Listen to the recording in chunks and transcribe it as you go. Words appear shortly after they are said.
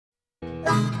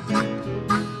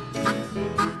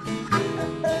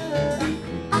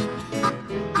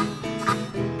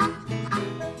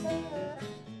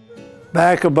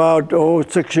Back about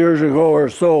 6 years ago or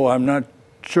so. I'm not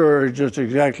sure just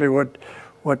exactly what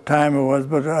time it was,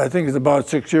 but I think it's about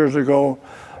 6 years ago.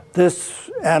 This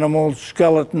animal's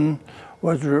skeleton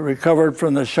was recovered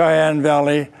from the Cheyenne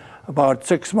Valley, about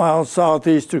 6 miles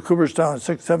southeast of Cooperstown,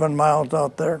 6-7 miles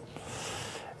out there.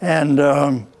 And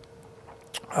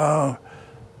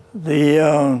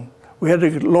we had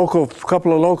a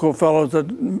couple of local fellows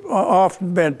that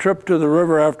often made a trip to the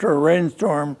river after a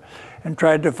rainstorm and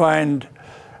tried to find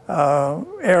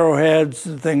arrowheads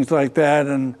and things like that,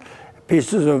 and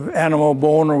pieces of animal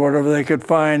bone or whatever they could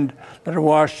find that are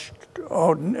washed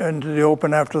out into the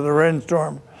open after the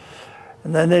rainstorm.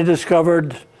 And then they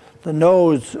discovered the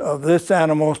nose of this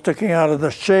animal sticking out of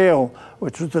the shale,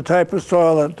 which was the type of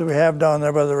soil that we have down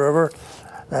there by the river,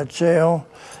 that shale.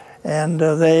 And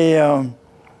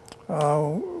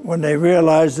when they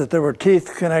realized that there were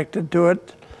teeth connected to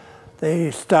it,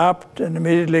 they stopped and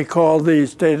immediately called the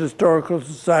State Historical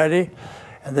Society,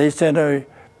 and they sent a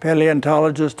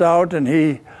paleontologist out, and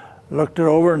he looked it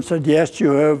over and said, yes, you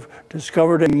have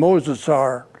discovered a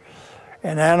Mosasaur,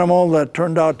 an animal that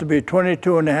turned out to be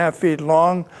 22.5 feet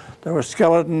long. There was a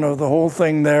skeleton of the whole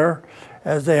thing there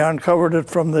as they uncovered it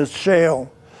from this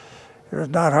shale. It was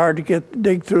not hard to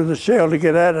dig through the shale to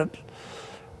get at it.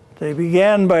 They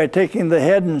began by taking the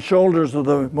head and shoulders of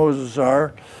the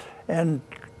Mosasaur and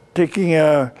digging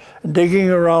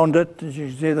around it. As you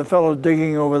can see the fellow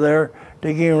digging over there,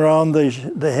 digging around the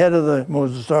head of the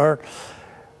Mosasaur.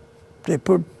 They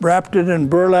wrapped it in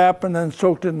burlap and then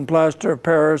soaked it in plaster of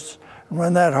Paris. And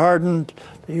when that hardened,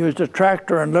 they used a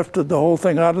tractor and lifted the whole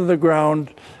thing out of the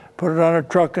ground, put it on a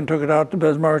truck and took it out to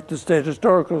Bismarck, the State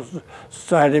Historical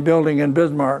Society building in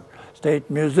Bismarck, State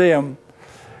Museum.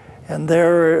 And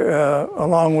there,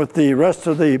 along with the rest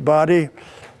of the body,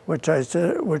 which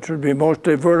would be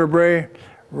mostly vertebrae,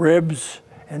 ribs,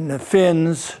 and the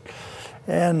fins,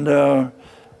 and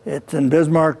it's in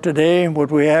Bismarck today.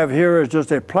 What we have here is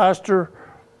just a plaster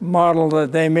model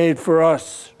that they made for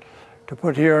us to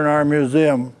put here in our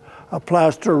museum. A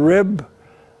plaster rib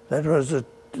that was the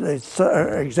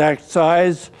exact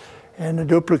size and a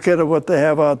duplicate of what they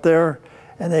have out there,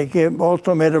 and they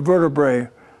also made a vertebrae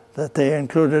that they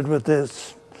included with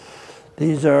this.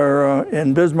 These are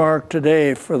in Bismarck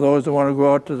today for those that want to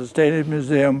go out to the State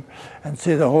Museum and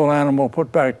see the whole animal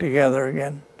put back together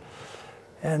again.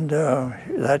 And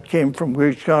that came from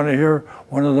Griggs County here,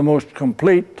 one of the most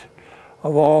complete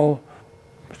of all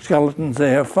skeletons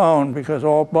they have found, because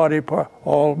all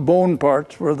bone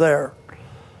parts were there.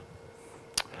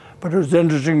 But it was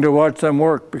interesting to watch them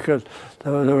work, because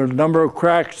there were a number of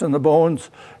cracks in the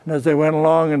bones, and as they went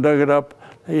along and dug it up,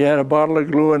 they had a bottle of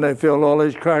glue and they filled all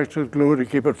these cracks with glue to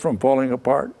keep it from falling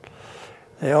apart.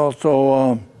 They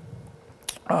also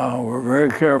were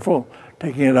very careful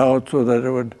taking it out so that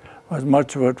it would, as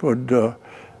much of it would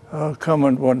come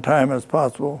at one time as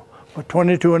possible. But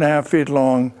 22.5 feet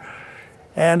long.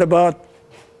 And about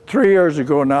 3 years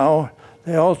ago now,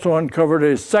 they also uncovered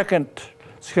a second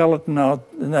skeleton out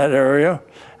in that area,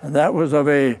 and that was of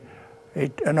an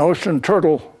ocean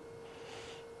turtle.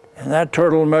 And that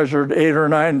turtle measured 8 or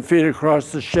 9 feet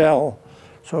across the shell,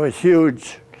 so it's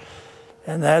huge.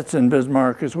 And that's in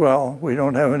Bismarck as well. We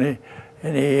don't have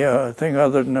anything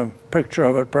other than a picture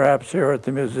of it perhaps here at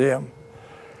the museum.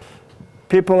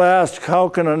 People ask, how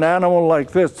can an animal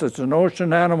like this, it's an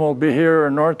ocean animal, be here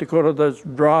in North Dakota that's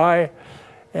dry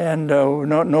and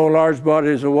no large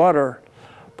bodies of water?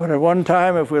 But at one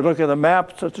time, if we look at the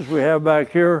map, such as we have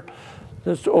back here,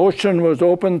 this ocean was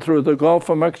open through the Gulf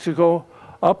of Mexico,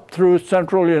 up through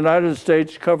central United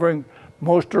States, covering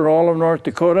most or all of North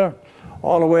Dakota,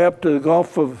 all the way up to the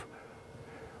Gulf of,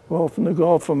 well, from the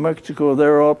Gulf of Mexico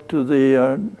there up to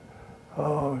the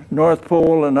North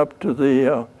Pole and up to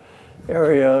the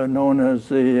area known as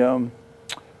the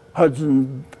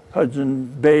Hudson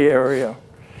Bay area.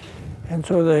 And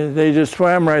so they just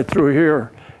swam right through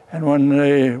here. And when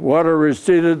the water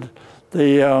receded,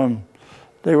 they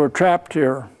were trapped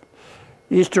here.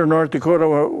 Eastern North Dakota,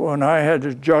 when I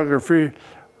had geography,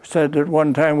 said that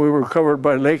one time we were covered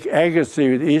by Lake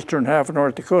Agassiz, the eastern half of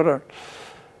North Dakota.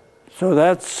 So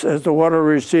that's as the water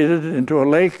receded into a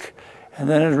lake, and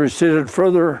then it receded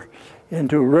further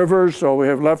into rivers. All we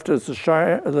have left is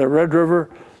the Red River,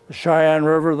 the Cheyenne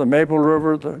River, the Maple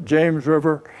River, the James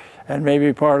River, and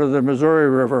maybe part of the Missouri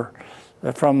River.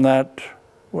 From that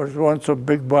was once a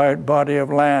big body of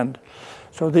land.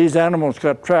 So these animals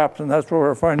got trapped, and that's where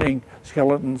we're finding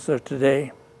skeletons there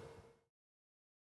today.